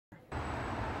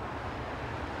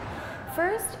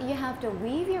First, you have to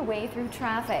weave your way through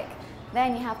traffic.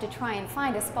 Then you have to try and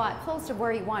find a spot close to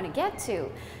where you want to get to.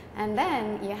 And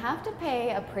then you have to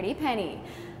pay a pretty penny.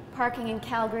 Parking in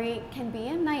Calgary can be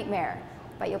a nightmare,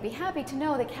 but you'll be happy to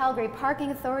know the Calgary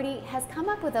Parking Authority has come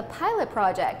up with a pilot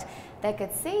project that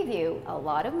could save you a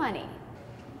lot of money.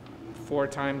 4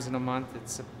 times in a month,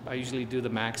 I usually do the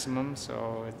maximum,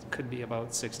 so it could be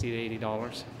about $60 to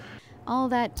 $80. All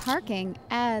that parking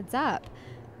adds up.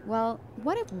 Well,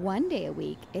 what if one day a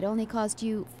week it only cost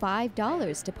you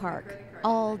 $5 to park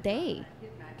all day?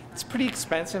 It's pretty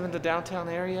expensive in the downtown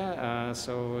area,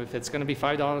 so if it's going to be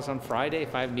 $5 on Friday,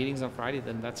 5 meetings on Friday,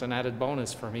 then that's an added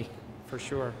bonus for me, for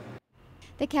sure.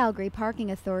 The Calgary Parking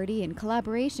Authority, in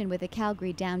collaboration with the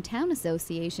Calgary Downtown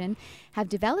Association, have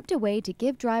developed a way to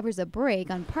give drivers a break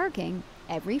on parking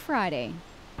every Friday.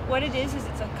 What it is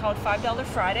it's called $5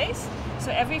 Fridays.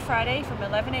 So every Friday from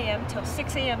 11 a.m. till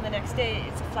 6 a.m. the next day,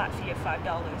 it's a flat fee of $5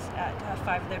 at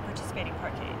 5 of their participating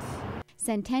parkades.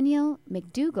 Centennial,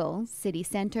 McDougall, City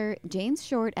Centre, James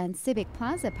Short and Civic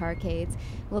Plaza parkades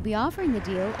will be offering the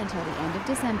deal until the end of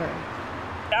December.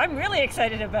 I'm really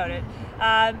excited about it.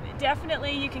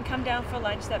 Definitely you can come down for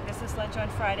lunch, that business lunch on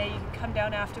Friday. You can come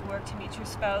down after work to meet your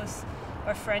spouse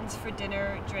or friends for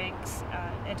dinner, drinks,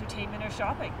 entertainment or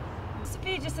shopping. This would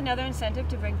be just another incentive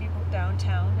to bring people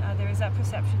downtown. There is that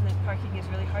perception that parking is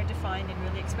really hard to find and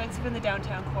really expensive in the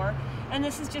downtown core. And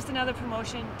this is just another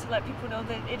promotion to let people know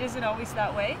that it isn't always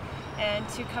that way and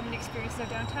to come and experience their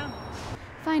downtown.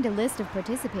 Find a list of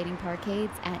participating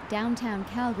parkades at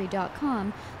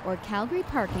downtowncalgary.com or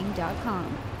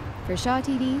calgaryparking.com. For Shaw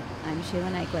TV, I'm Sheila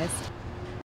Nyquist.